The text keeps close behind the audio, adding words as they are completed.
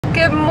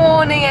Good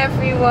morning,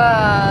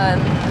 everyone.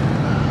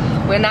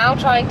 We're now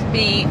trying to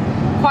be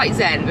quite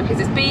zen because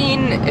it's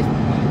been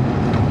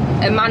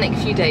a manic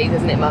few days,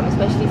 isn't it, Mum?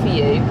 Especially for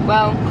you.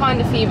 Well, kind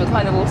of for you, but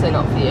kind of also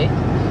not for you.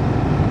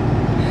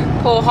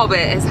 Poor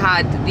Hobbit has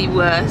had the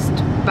worst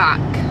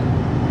back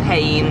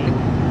pain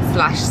 /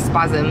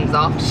 spasms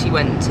after she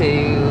went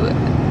to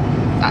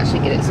actually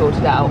get it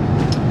sorted out.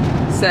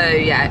 So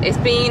yeah, it's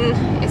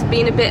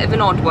been a bit of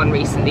an odd one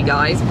recently,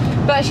 guys.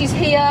 But she's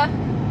here.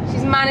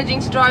 She's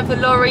managing to drive the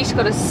lorry. She's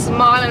got a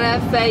smile on her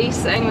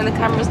face, only when the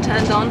camera's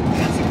turned on.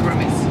 That's a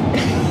grimace.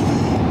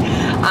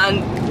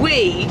 And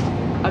we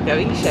are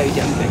going show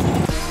jumping.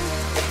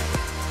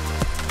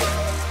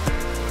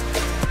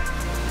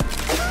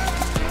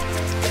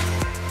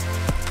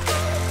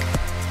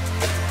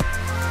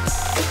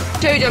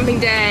 Show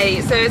jumping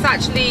day. So it's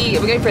actually,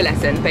 we're going for a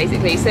lesson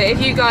basically. So if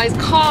you guys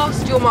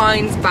cast your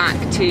minds back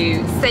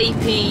to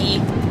Sapey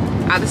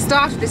at the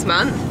start of this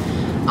month,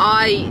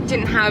 I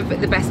didn't have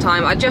the best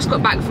time. I just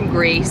got back from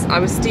Greece. I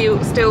was still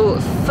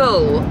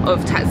full of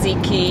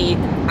tzatziki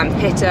and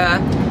pitta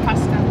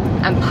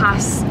and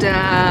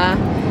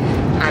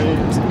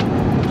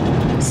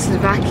and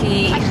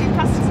Slovakia. Actually,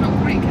 pasta's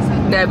not Greek, is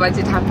it? No, but I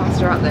did have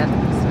pasta out there.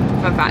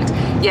 Fun fact.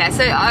 Yeah,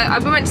 so I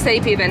went to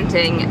Sapey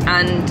eventing,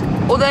 and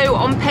although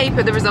on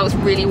paper the results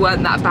really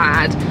weren't that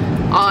bad,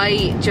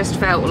 I just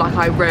felt like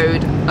I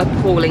rode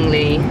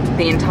appallingly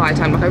the entire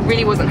time. Like I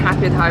really wasn't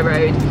happy with how I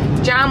rode.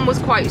 Jam was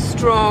quite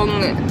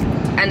strong,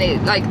 and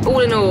it, like,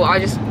 all in all, I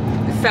just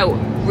felt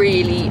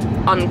really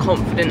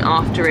unconfident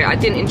after it. I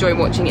didn't enjoy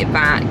watching it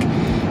back.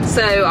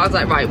 So I was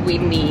like, right, we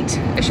need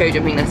a show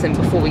jumping lesson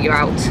before we go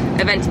out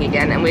eventing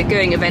again, and we're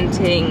going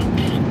eventing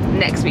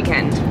next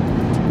weekend.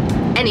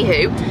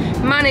 Anywho,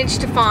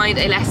 managed to find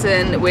a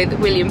lesson with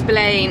William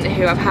Blaine,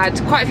 who I've had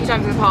quite a few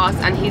times in the past,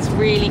 and he's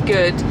really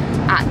good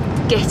at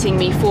getting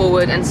me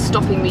forward and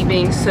stopping me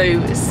being so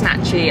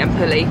snatchy and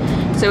pulley.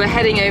 So we're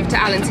heading over to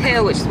Allens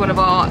Hill, which is one of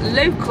our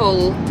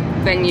local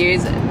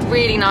venues.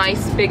 Really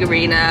nice, big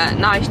arena,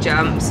 nice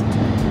jumps.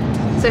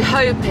 So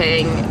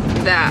hoping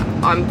that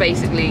I'm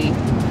basically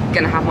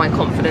gonna have my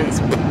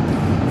confidence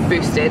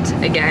boosted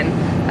again.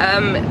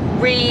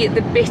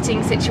 The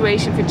bitting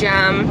situation for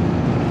Jam,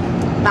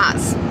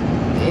 that's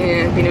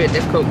been a bit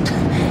difficult.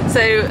 So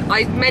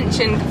I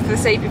mentioned for the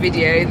Sapey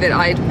video that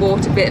I'd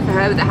bought a bit for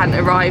her that hadn't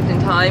arrived in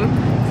time.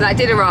 So that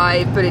did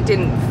arrive, but it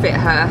didn't fit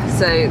her.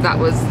 So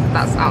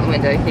that's out the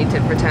window. I need to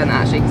return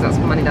that actually, because that's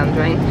money down the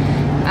drain.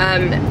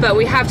 But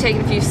we have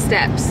taken a few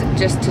steps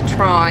just to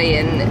try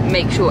and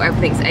make sure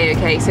everything's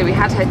a-okay. So we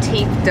had her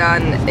teeth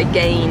done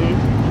again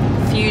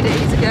a few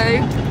days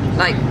ago.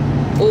 Like,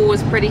 all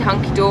was pretty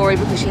hunky-dory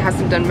because she has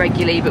them done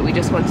regularly, but we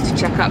just wanted to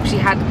check up. She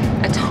had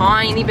a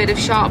tiny bit of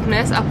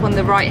sharpness up on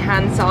the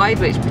right-hand side,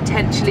 which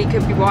potentially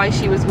could be why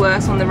she was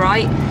worse on the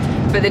right.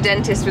 But the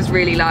dentist was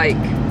really like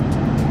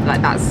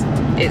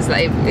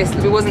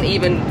it wasn't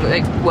even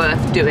like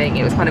worth doing.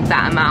 It was kind of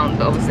that amount,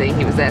 but obviously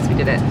he was there, so we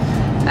did it.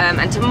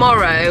 And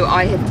tomorrow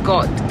I have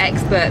got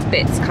expert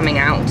bits coming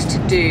out to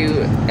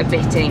do a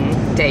bitting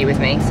day with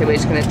me. So we're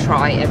just going to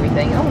try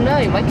everything. Oh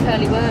no, my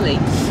curly whirly.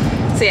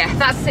 So yeah,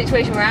 that's the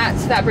situation we're at.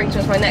 So that brings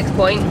us to my next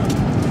point.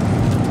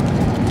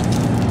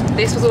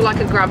 This was all I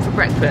could grab for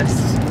breakfast,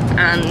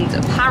 and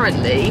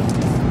apparently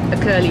a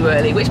curly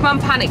whirly, which Mum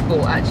panic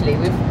bought actually.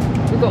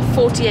 We've got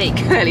 48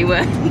 curly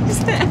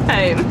whirlies at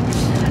home.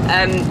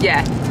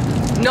 Yeah,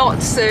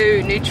 not so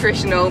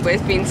nutritional, but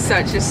it's been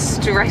such a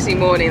stressy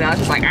morning that I was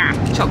just like,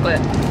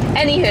 chocolate.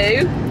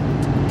 Anywho,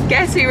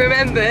 guess who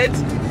remembered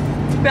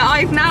that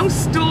I'm now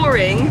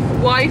storing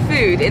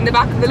YFood in the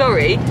back of the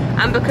lorry,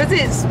 and because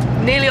it's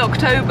nearly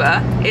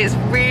October, it's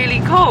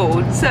really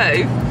cold,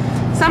 so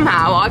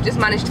somehow I've just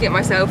managed to get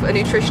myself a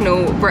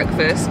nutritional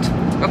breakfast.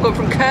 I've gone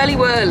from curly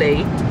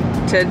whirly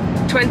to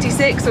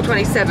 26 or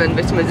 27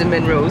 vitamins and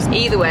minerals.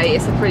 Either way,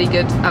 it's a pretty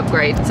good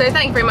upgrade. So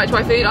thank you very much,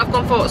 YFood. I've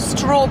gone for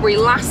strawberry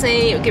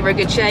lassi. Give her a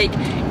good shake.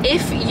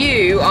 If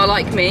you are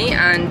like me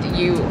and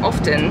you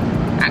often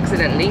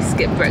accidentally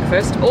skip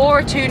breakfast or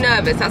are too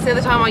nervous, that's the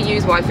other time I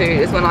use YFood,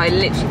 is when I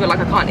literally feel like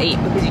I can't eat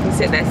because you can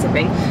sit there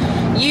sipping.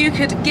 You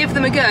could give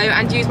them a go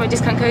and use my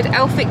discount code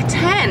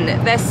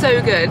ELPHICK10. They're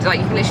so good. Like,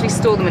 you can literally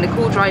store them in a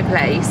cool, dry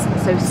place.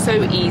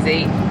 So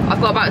easy.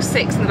 I've got about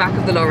 6 in the back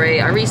of the lorry.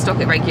 I restock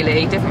it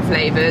regularly, different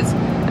flavours,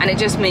 and it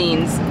just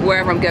means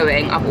wherever I'm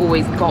going, I've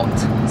always got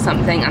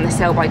something, and the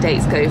sell-by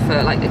dates go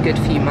for like a good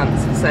few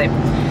months. So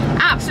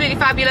absolutely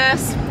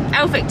fabulous.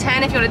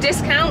 ELPHICK10 if you want a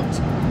discount,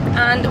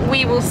 and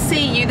we will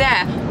see you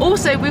there.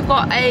 Also, we've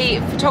got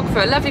a photographer,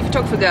 a lovely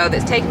photographer girl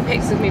that's taken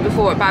pictures of me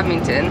before at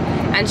badminton,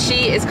 and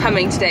she is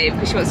coming today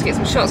because she wants to get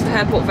some shots for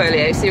her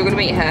portfolio. So you're going to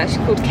meet her. She's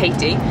called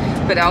Katie,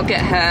 but I'll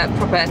get her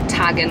proper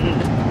tag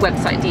and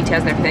website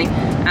details and everything,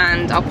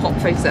 and I'll pop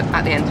photos up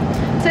at the end.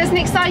 So it's an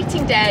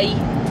exciting day.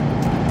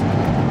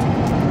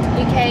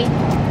 Okay?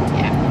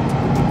 Yeah.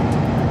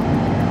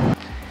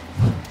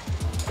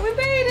 We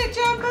made it,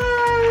 Jumbo!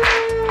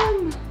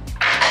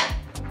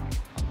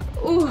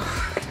 Ooh.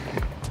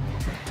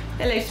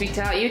 Hello,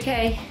 sweetheart, you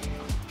okay?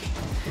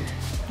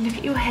 Look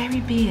at your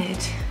hairy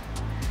beard.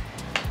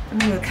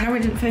 Oh, the camera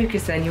didn't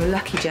focus then. You're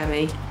lucky,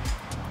 Jamie.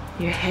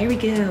 You're a hairy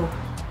girl.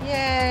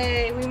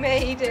 Yay, we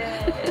made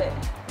it.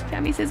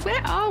 Jamie says,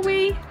 where are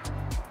we?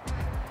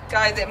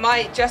 Guys, it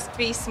might just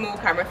be small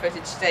camera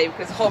footage today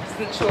because Hobbs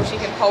isn't sure she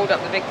can hold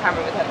up the big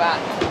camera with her back.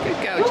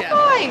 Good girl, You're Jam.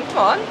 fine, come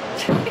on.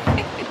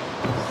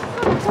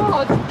 Oh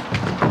God.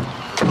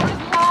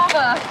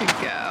 Lava. Good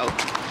girl.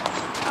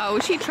 Oh,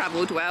 she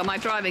travelled well. My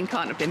driving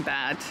can't have been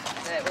bad.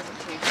 No, it wasn't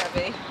too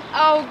heavy.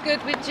 Oh,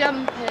 good, we're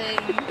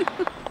jumping.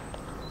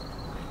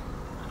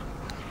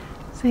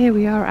 So here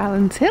we are at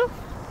Allen's Hill.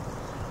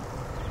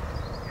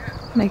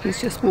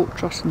 Maggie's just walked,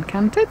 trot and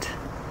cantered.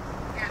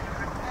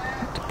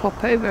 Had to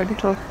pop over a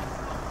little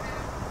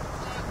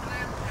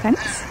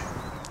fence.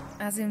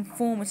 As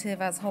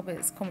informative as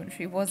Hobbit's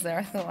commentary was there,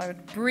 I thought I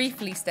would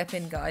briefly step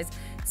in, guys.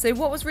 So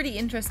what was really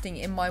interesting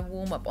in my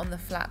warm-up on the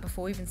flat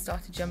before we even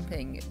started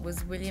jumping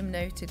was William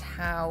noted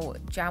how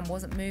Jam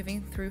wasn't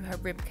moving through her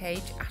rib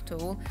cage at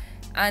all.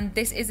 And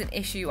this is an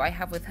issue I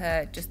have with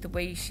her, just the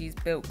way she's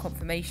built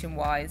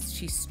conformation-wise.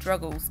 She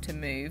struggles to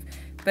move,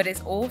 but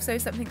it's also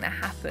something that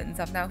happens.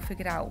 I've now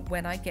figured out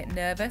when I get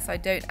nervous, I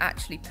don't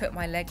actually put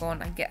my leg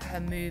on and get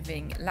her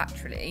moving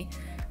laterally,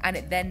 and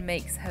it then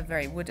makes her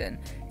very wooden.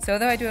 So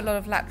although I do a lot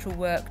of lateral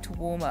work to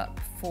warm up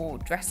for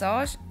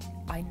dressage,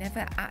 I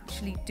never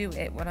actually do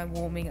it when I'm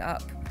warming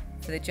up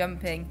for the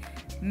jumping.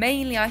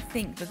 Mainly I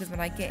think because when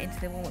I get into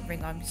the warm-up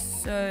ring I'm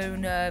so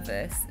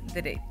nervous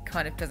that it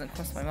kind of doesn't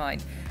cross my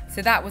mind.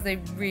 So that was a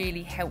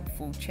really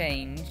helpful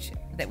change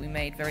that we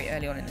made very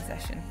early on in the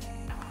session.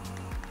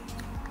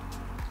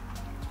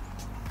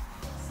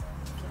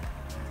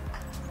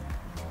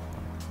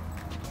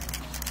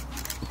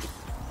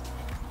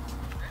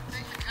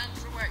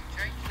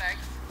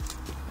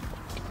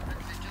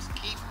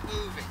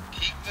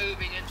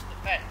 Moving into the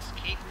fence,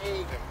 keep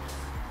moving.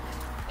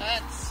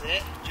 That's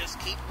it, just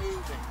keep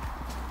moving.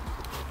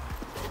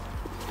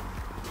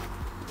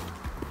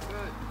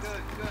 Good,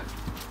 good,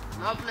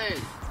 good. Lovely.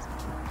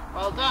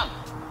 Well done.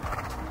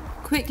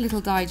 Quick little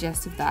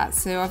digest of that.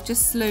 So I've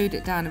just slowed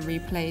it down and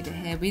replayed it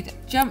here. We'd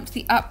jumped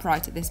the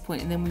upright at this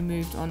point and then we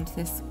moved on to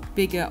this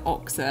bigger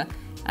oxer.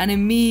 And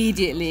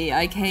immediately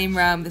I came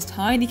round this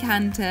tiny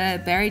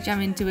canter, buried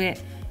Jam into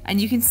it, and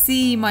you can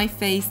see my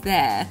face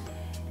there.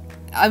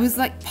 I was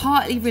like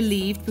partly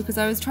relieved because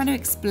I was trying to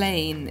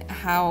explain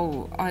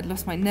how I'd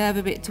lost my nerve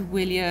a bit to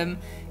William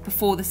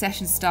before the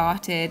session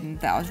started and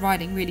that I was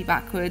riding really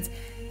backwards,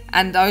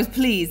 and I was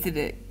pleased that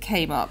it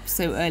came up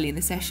so early in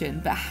the session,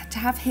 but to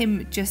have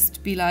him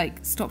just be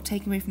like, stop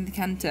taking away from the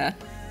canter,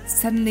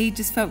 suddenly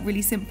just felt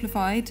really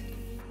simplified. 1,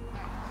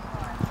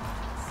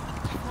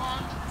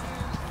 2,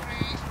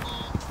 3, 4,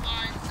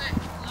 5, 6.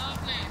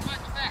 Lovely,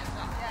 much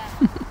better.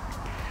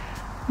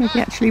 Maybe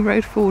actually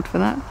rode forward for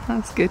that.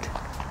 That's good.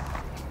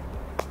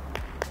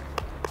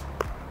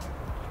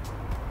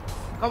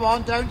 Come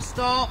on, don't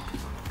stop.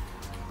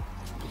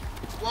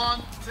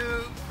 1,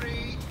 2,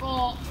 3,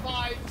 4,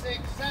 5,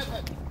 6,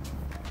 7.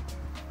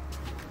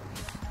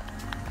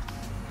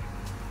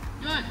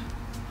 Good.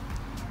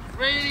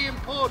 Really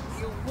important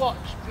you watch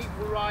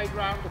people ride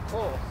round the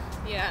course.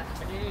 Yeah.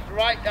 And you need to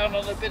write down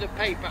on a bit of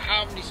paper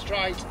how many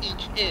strides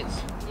each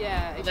is.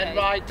 Yeah, okay. And then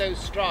ride those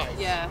strides.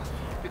 Yeah.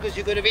 Because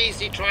you could have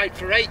easily tried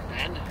for 8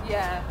 then.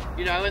 Yeah.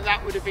 You know, and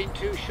that would have been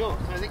too short.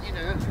 So I think, you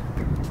know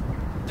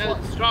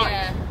the strides.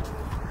 Yeah.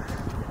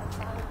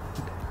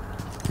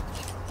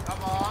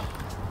 Come on.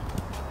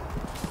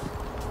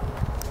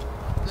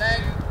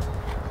 Leg.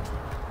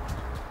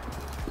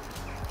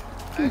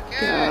 Good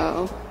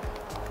girl.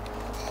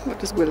 What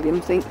does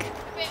William think? A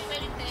bit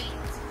wimpy.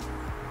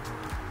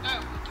 No,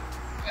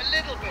 a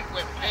little bit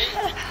wimpy.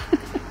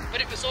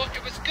 But it was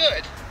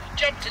good. You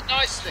jumped it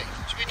nicely.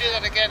 Should we do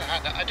that again,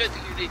 Hannah? I don't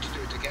think you need to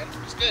do it again.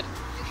 It was good.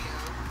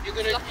 You're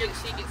gonna. Luckily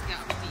she gets to get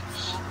out of a deep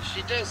spot.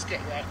 She does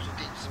get you out of a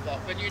deep spot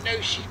when you know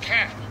she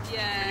can.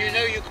 Yeah. And you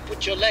know you can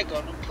put your leg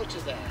on and put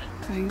her there.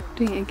 So you're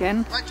doing it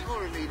again. Much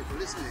more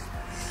amenable, isn't it?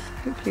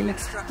 Hopefully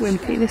less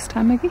wimpy this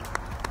time, Maggie.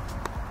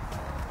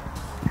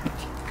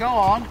 Go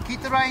on,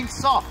 keep the reins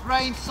soft,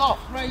 reins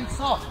soft, reins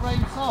soft,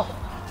 reins soft.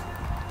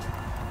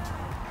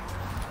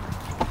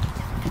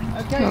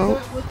 Okay, Oh.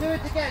 so we'll do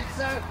it again.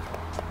 So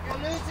you're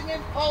losing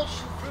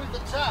impulsion through the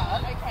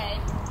turn. Okay.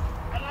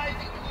 And I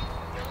think you need to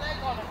put your leg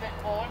on a bit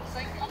more and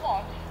say, come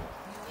on.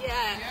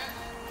 Yeah.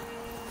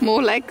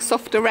 More legs,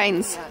 softer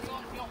reins.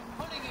 You're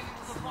pulling it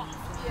into the bottom.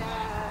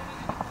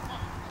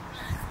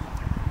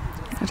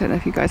 I don't know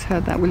if you guys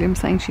heard that. William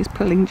saying she's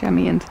pulling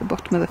Jamie into the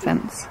bottom of the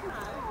fence.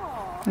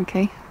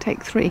 Okay,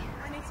 take 3.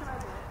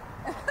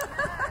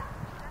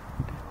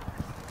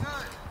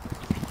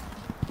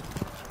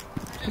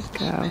 Good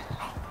girl.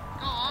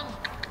 Go on.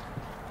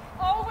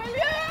 Oh,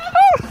 William!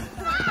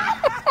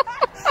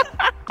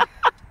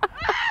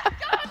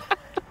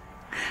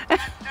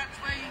 That's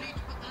where you need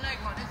to put the leg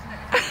on, isn't it?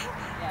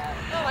 Yeah.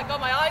 Oh my god,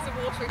 my eyes are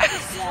watering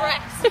from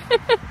stress. You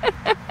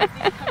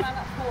come around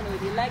that corner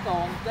with your leg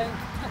on, don't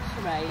touch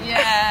the rein.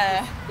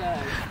 Yeah. Go.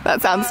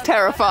 That sounds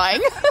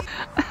terrifying.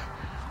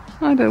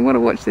 I don't want to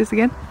watch this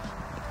again.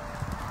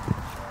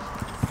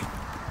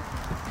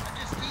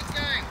 Just keep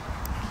going.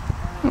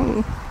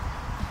 Oh.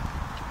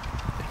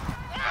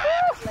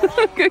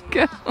 Good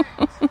girl.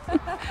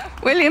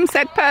 William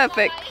said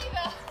perfect.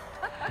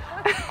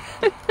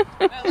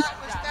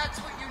 That's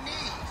what you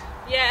need.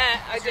 Yeah,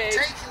 I do. You're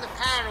taking the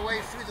power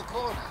away through the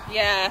corner.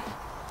 Yeah.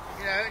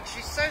 You know, and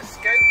she's so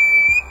scopy.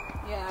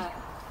 Yeah.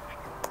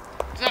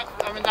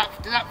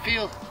 Did that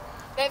feel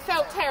It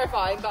felt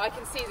terrifying, but I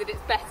can see that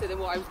it's better than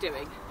what I was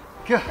doing.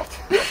 good?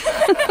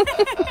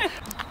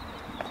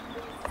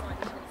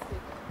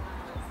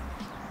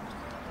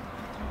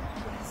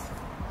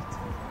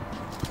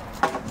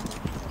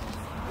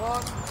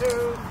 1, 2, 3,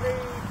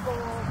 4,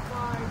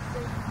 5,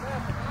 6, 7.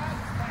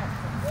 That's better.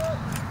 Good.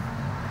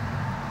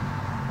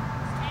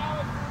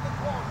 Power through the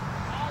corner.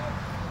 Power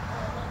through the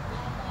corner.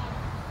 Down that.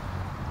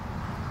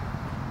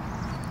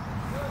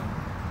 Good.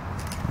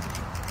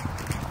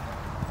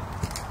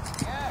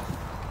 Yeah.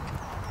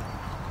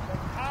 So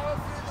power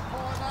through the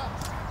corner.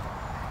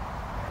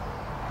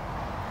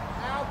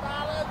 Now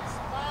balance.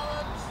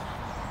 Balance.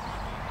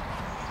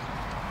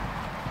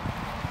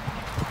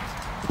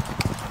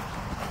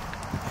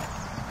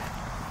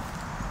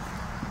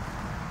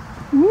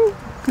 Woo,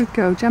 good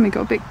girl. Jamie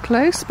got a bit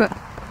close, but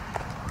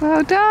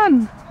well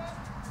done.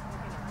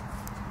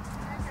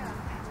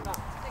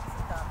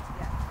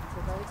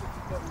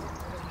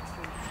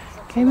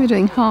 Okay, we're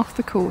doing half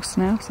the course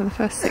now, so the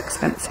first 6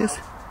 fences.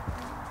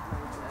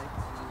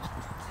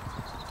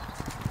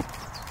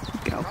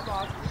 Good girl.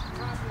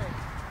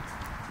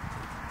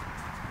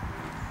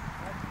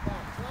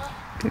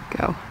 Good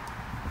girl.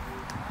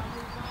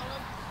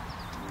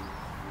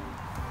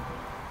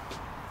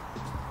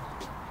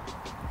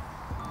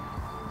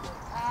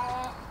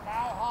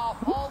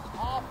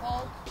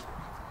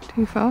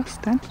 Too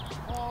fast then.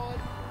 Forward.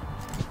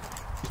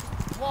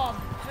 1,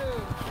 2,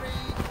 3,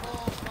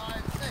 4,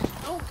 5, 6.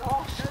 Oh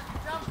gosh.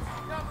 Jump,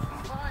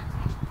 fine.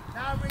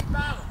 Now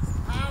rebalance.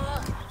 Power,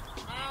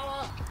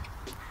 power,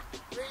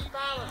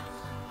 rebalance.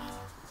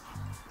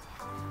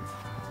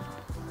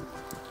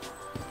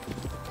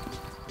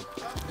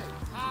 Jumping,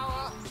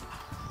 power.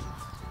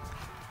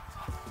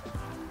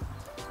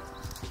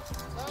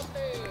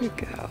 Lovely. Good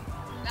girl.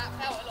 That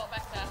felt a lot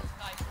better.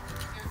 Like,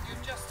 You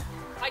just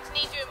I just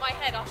need you in my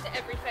head after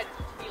every fence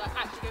to be like,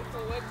 actually go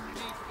forward.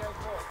 need to go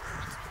forward.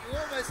 You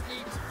almost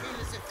need to feel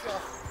as if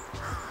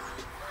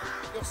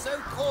you're so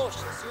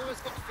cautious. You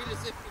almost got to feel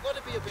as if you've got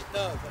to be a bit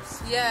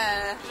nervous.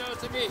 Yeah. You know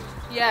what I mean?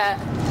 Yeah.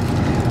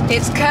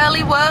 It's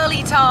curly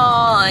whirly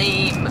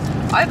time.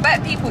 I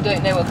bet people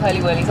don't know what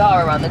curly whirlies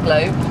are around the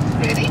globe.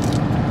 Really?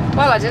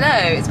 Well, I don't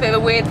know. It's a bit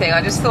of a weird thing.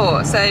 I just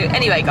thought. So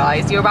anyway,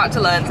 guys, you're about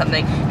to learn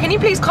something. Can you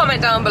please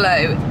comment down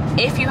below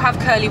if you have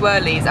curly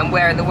whirlies and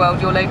where in the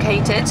world you're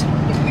located?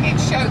 We need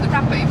to show the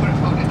wrapper, you've got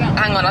to fold it down.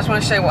 Hang on, I just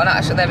want to show what an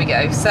actual. There we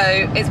go. So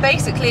it's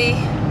basically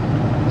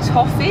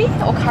toffee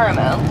or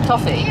caramel?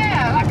 Toffee.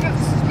 Yeah, like a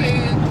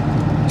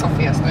smooth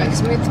toffee, I Like a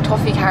suppose. smooth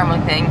toffee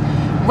caramel thing,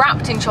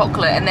 wrapped in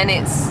chocolate, and then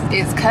it's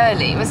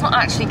curly. Well, it's not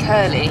actually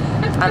curly,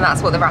 and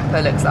that's what the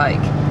wrapper looks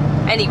like.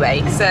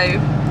 Anyway, so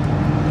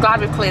glad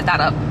we've cleared that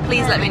up.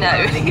 Please let me know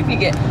if you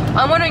get.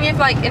 I'm wondering if,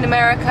 like, in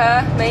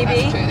America,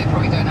 maybe. That's true, they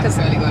probably don't have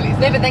curly whirlies.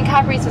 No, but then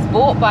Cadbury's was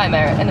bought by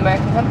an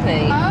American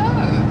company.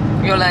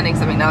 Oh. You're learning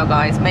something now,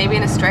 guys. Maybe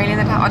in Australia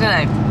they'd have, I don't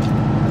know.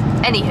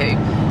 Anywho,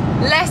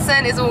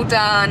 lesson is all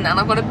done, and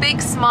I've got a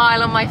big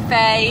smile on my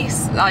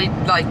face. I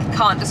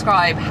can't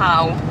describe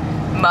how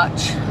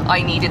much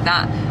I needed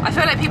that. I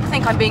feel like people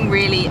think I'm being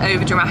really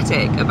over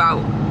dramatic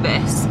about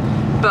this,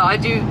 but I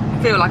do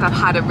feel like I've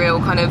had a real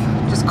kind of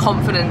just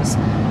confidence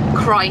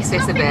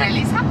crisis a bit. Nothing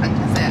really's happened,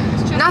 has it?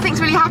 It's just... Nothing's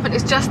really happened,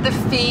 it's just the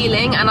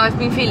feeling, and I've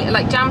been feeling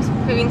like Jam's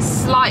been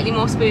slightly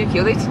more spooky,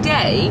 although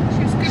today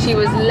she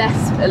was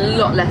a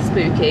lot less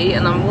spooky,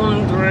 and I'm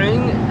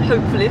wondering,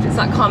 hopefully, if it's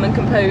that Calm and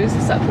Compose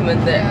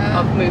supplement that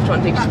I've moved on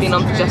to, because she's been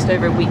on for just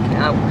over a week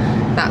now.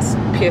 That's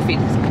Pure Feed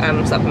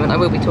supplement, I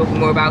will be talking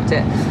more about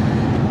it.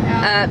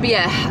 But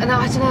yeah, and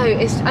I don't know,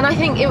 and I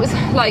think it's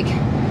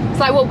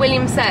like what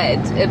William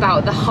said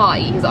about the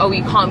height, is, oh,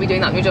 you can't be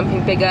doing that when you're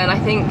jumping bigger, and I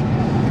think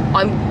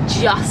I'm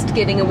just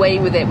getting away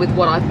with it with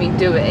what I've been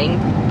doing,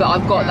 but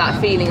I've got that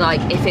feeling like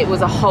if it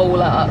was a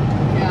hole up,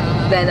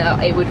 then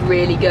it would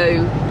really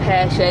go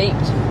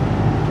pear-shaped.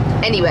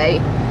 Anyway,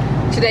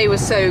 today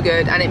was so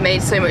good, and it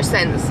made so much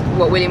sense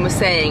what William was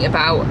saying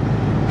about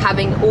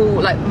having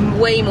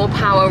way more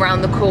power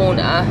around the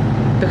corner,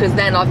 because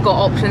then I've got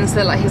options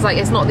to, like, he's like,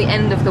 it's not the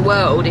end of the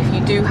world if you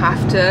do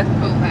have to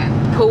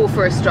pull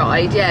for a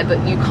stride, yeah,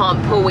 but you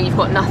can't pull when you've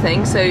got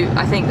nothing. So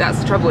I think that's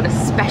the trouble, and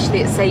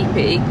especially at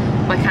Sapey,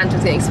 my canter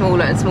was getting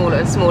smaller and smaller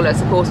and smaller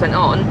as the course went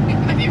on.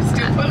 And you were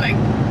still pulling.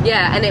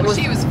 Yeah, and it was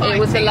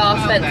the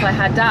last fence I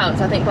had down,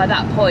 so I think by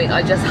that point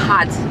I just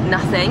had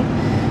nothing.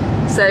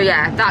 So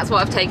yeah, that's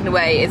what I've taken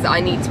away, is that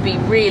I need to be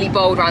really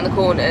bold around the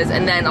corners,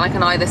 and then I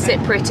can either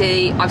sit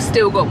pretty, I've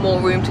still got more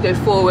room to go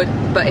forward,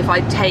 but if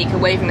I take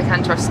away from the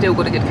canter, I've still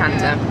got a good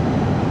canter.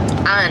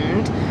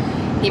 And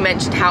he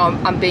mentioned how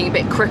I'm being a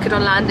bit crooked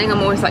on landing,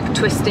 I'm always like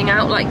twisting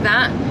out like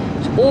that,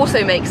 which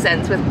also makes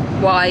sense with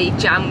why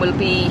Jam will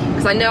be,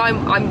 because I know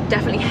I'm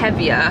definitely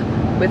heavier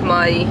with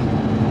my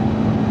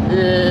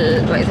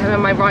like, is that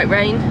my right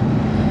rein?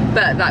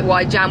 But that's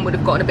why Jam would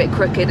have gotten a bit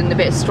crooked and a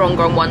bit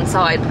stronger on one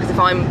side, because if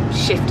I'm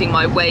shifting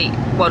my weight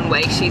one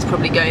way, she's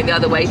probably going the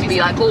other way to be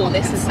like, oh,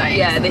 this is,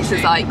 yeah, this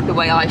is like the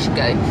way I should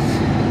go.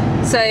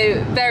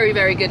 So very,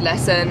 very good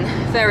lesson,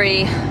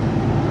 very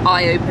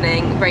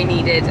eye-opening, very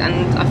needed,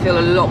 and I feel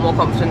a lot more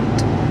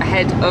confident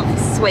ahead of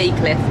Sway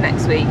Cliff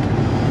next week.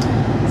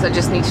 So I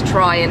just need to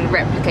try and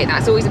replicate that.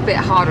 It's always a bit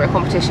harder at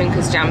competition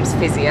because Jam's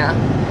fizzier.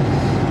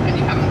 And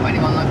you haven't got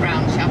anyone on the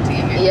ground shouting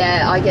at you.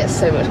 Yeah, I get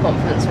so much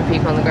confidence from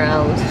people on the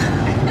ground.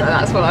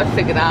 That's what I've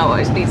figured out.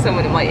 I just need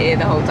someone in my ear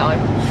the whole time.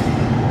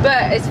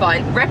 But it's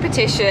fine.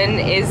 Repetition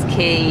is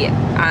key,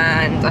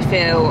 and I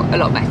feel a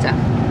lot better.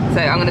 So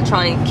I'm going to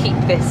try and keep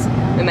this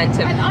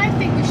momentum. And I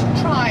think we should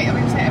try, I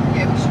mean, we say every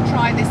year, we should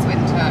try this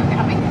winter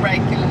having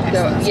regular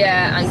lessons.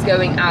 Yeah, and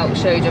going out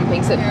show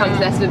jumping, so it becomes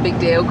less of a big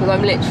deal, because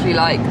I'm literally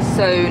like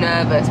so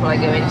nervous when I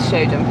go into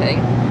show jumping.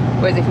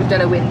 Whereas if we've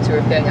done a winter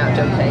of going out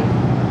jumping,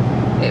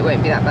 it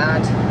won't be that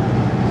bad.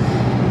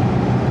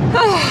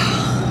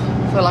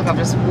 I feel like I've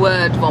just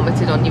word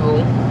vomited on you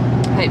all.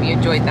 Hope you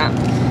enjoyed that.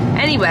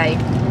 Anyway,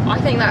 I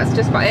think that's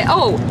just about it.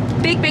 Oh,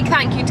 big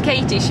thank you to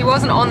Katie. She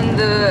wasn't on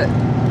the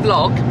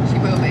vlog. She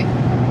will be.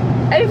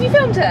 Oh, have you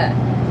filmed her?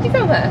 Did you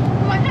film her?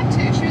 Well, I had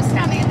to. She was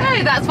standing in there.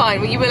 Oh, that's fine.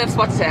 Well, you will have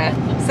spotted her.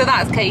 So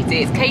that's Katie.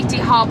 It's Katie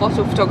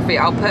Harbottle Photography.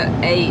 I'll put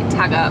a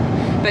tag up.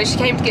 But she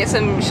came to get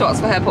some shots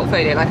for her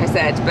portfolio, like I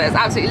said. But it's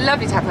absolutely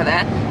lovely to have her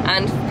there.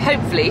 And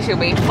hopefully she'll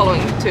be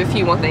following to a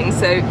few more things.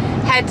 So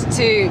head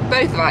to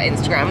both of our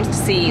Instagrams to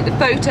see the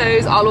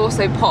photos. I'll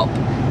also pop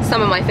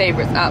some of my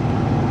favourites up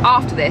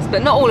after this,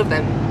 but not all of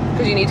them,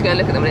 because you need to go and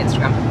look at them on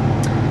Instagram.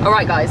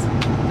 Alright guys,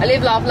 I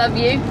live, laugh, love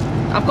you.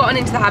 I've gotten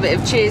into the habit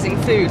of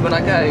cheersing food when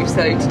I go,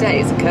 so today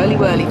is a curly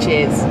whirly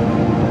cheers.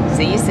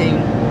 See you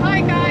soon.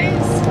 Hi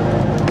guys.